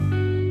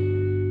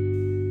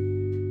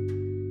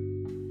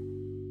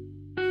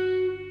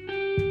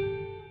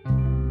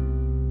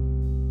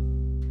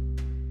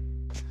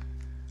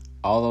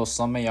Although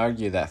some may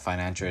argue that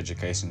financial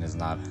education is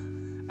not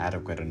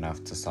adequate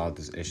enough to solve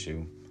this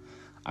issue,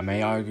 I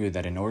may argue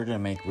that in order to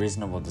make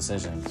reasonable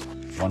decisions,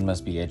 one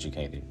must be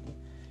educated.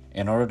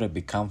 In order to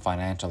become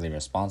financially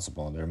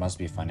responsible, there must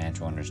be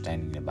financial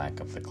understanding to back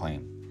up the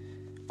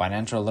claim.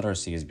 Financial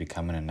literacy is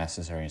becoming a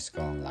necessary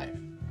skill in life.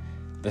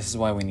 This is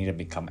why we need to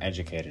become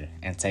educated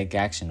and take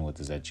action with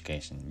this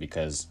education,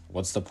 because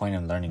what's the point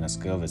in learning a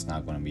skill if it's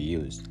not going to be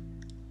used?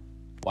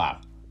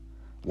 Wow,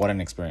 what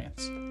an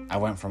experience. I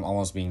went from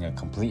almost being a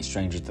complete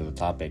stranger to the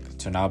topic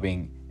to now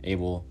being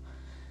able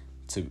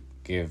to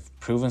give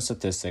proven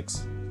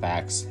statistics,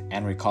 facts,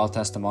 and recall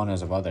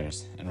testimonials of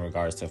others in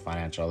regards to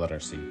financial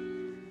literacy.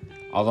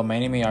 Although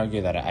many may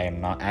argue that I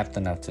am not apt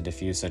enough to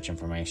diffuse such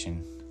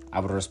information, I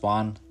would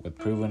respond with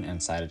proven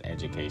and cited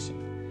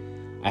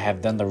education. I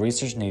have done the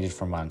research needed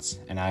for months,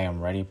 and I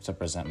am ready to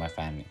present my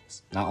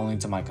findings, not only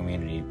to my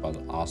community, but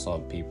also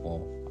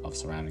people of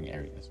surrounding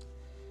areas.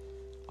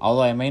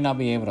 Although I may not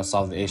be able to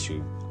solve the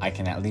issue, I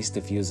can at least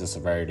diffuse the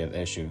severity of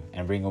the issue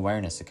and bring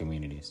awareness to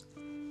communities.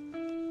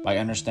 By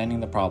understanding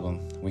the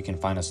problem, we can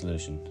find a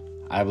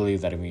solution. I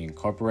believe that if we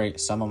incorporate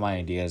some of my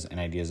ideas and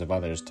ideas of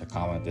others to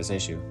combat this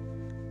issue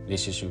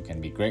can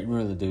be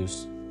greatly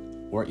reduced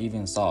or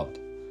even solved.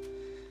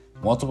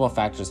 Multiple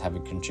factors have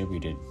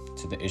contributed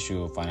to the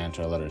issue of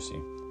financial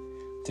literacy.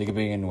 To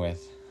begin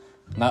with,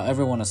 not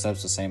everyone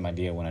accepts the same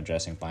idea when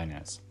addressing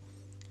finance.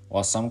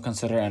 While some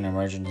consider an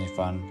emergency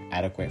fund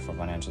adequate for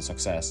financial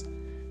success,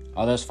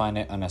 others find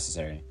it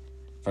unnecessary.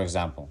 For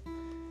example,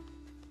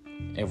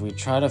 if we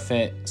try to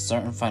fit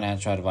certain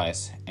financial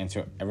advice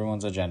into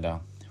everyone's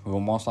agenda, we will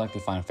most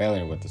likely find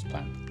failure with this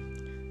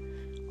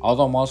plan.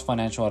 Although most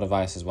financial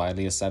advice is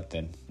widely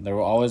accepted, there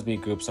will always be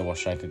groups that will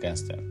strike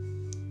against it.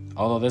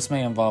 Although this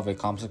may involve a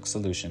complex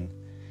solution,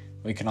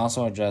 we can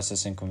also address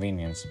this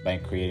inconvenience by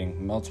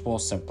creating multiple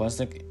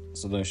simplistic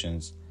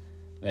solutions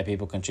that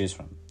people can choose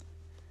from.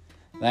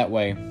 That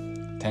way,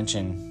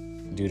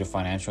 tension due to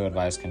financial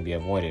advice can be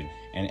avoided,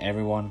 and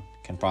everyone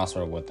can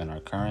prosper within our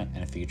current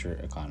and future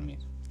economies.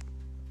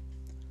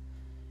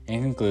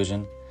 In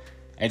conclusion,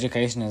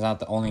 education is not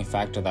the only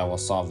factor that will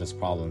solve this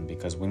problem,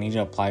 because we need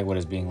to apply what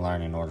is being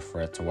learned in order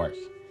for it to work.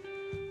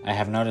 I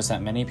have noticed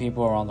that many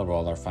people around the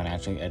world are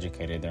financially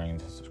educated during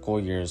the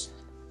school years,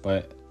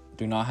 but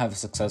do not have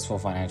successful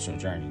financial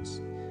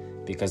journeys,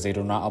 because they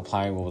do not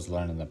apply what was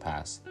learned in the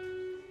past.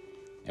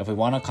 If we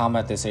want to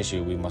combat this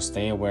issue, we must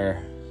stay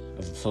aware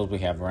of the tools we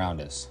have around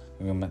us.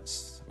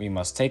 We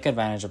must take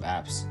advantage of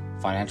apps,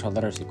 financial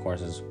literacy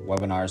courses,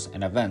 webinars,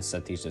 and events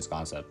that teach this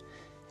concept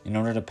in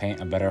order to paint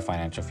a better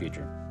financial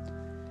future.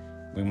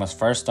 We must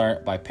first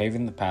start by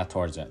paving the path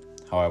towards it.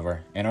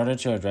 However, in order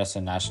to address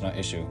a national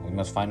issue, we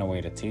must find a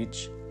way to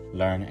teach,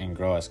 learn, and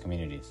grow as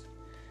communities.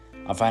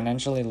 A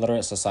financially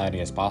literate society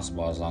is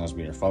possible as long as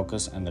we are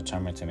focused and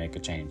determined to make a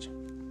change.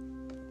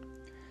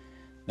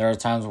 There are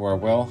times where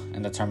will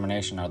and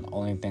determination are the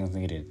only things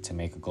needed to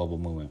make a global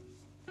movement.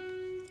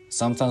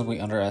 Sometimes we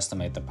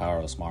underestimate the power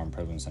of small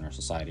improvements in our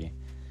society,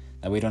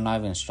 that we do not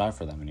even strive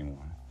for them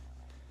anymore.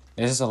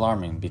 This is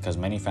alarming because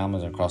many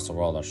families across the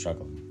world are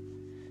struggling.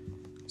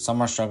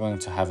 Some are struggling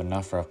to have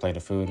enough for a plate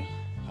of food,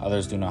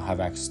 others do not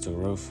have access to a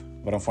roof,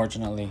 but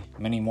unfortunately,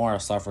 many more are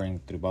suffering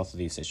through both of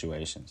these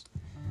situations,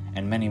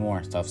 and many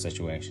more tough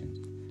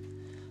situations.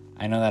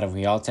 I know that if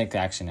we all take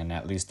action in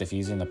at least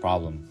diffusing the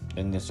problem,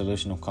 then the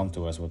solution will come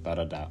to us without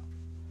a doubt.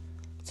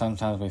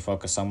 Sometimes we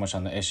focus so much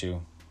on the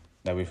issue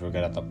that we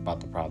forget about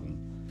the problem,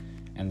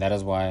 and that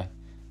is what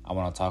I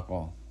want to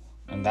tackle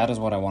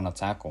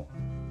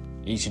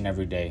each and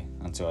every day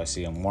until I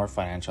see a more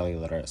financially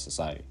literate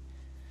society.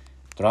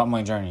 Throughout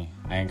my journey,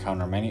 I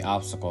encounter many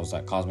obstacles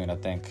that cause me to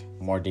think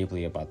more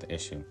deeply about the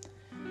issue.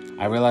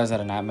 I realize that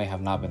an app may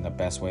have not been the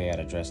best way at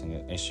addressing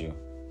the issue,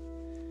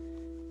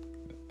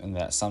 and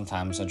that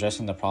sometimes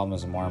addressing the problem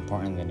is more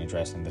important than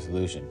addressing the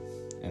solution.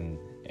 And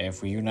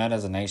if we unite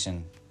as a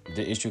nation,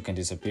 the issue can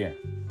disappear.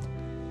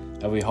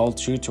 If we hold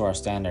true to our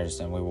standards,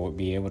 then we will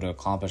be able to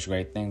accomplish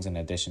great things in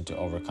addition to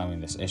overcoming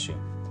this issue.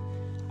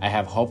 I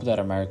have hope that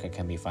America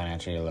can be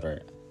financially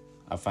literate.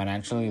 A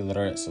financially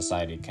literate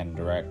society can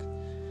direct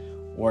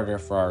order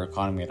for our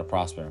economy to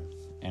prosper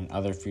and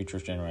other future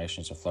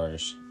generations to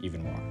flourish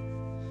even more.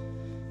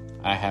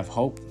 I have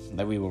hope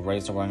that we will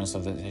raise awareness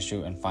of this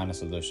issue and find a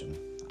solution.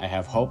 I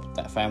have hope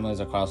that families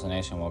across the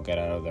nation will get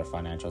out of their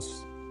financial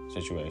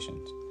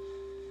situations.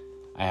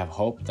 I have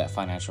hope that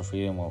financial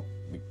freedom will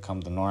become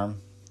the norm.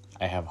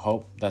 I have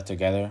hope that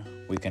together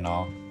we can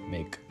all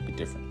make a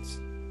difference.